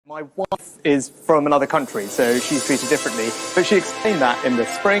My wife is from another country, so she's treated differently, but she explained that in the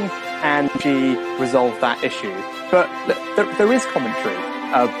spring and she resolved that issue. But there is commentary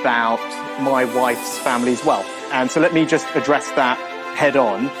about my wife's family's wealth, and so let me just address that head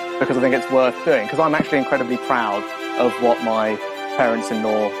on, because I think it's worth doing, because I'm actually incredibly proud of what my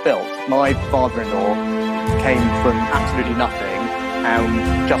parents-in-law built. My father-in-law came from absolutely nothing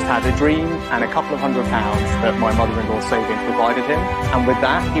and just had a dream and a couple of £100 that my mother-in-law's savings provided him. And with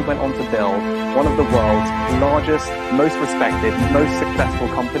that, he went on to build one of the world's largest, most respected, most successful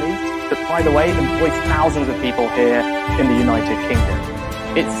companies that, by the way, employs thousands of people here in the United Kingdom.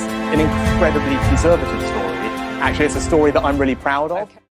 It's an incredibly conservative story. Actually, it's a story that I'm really proud of.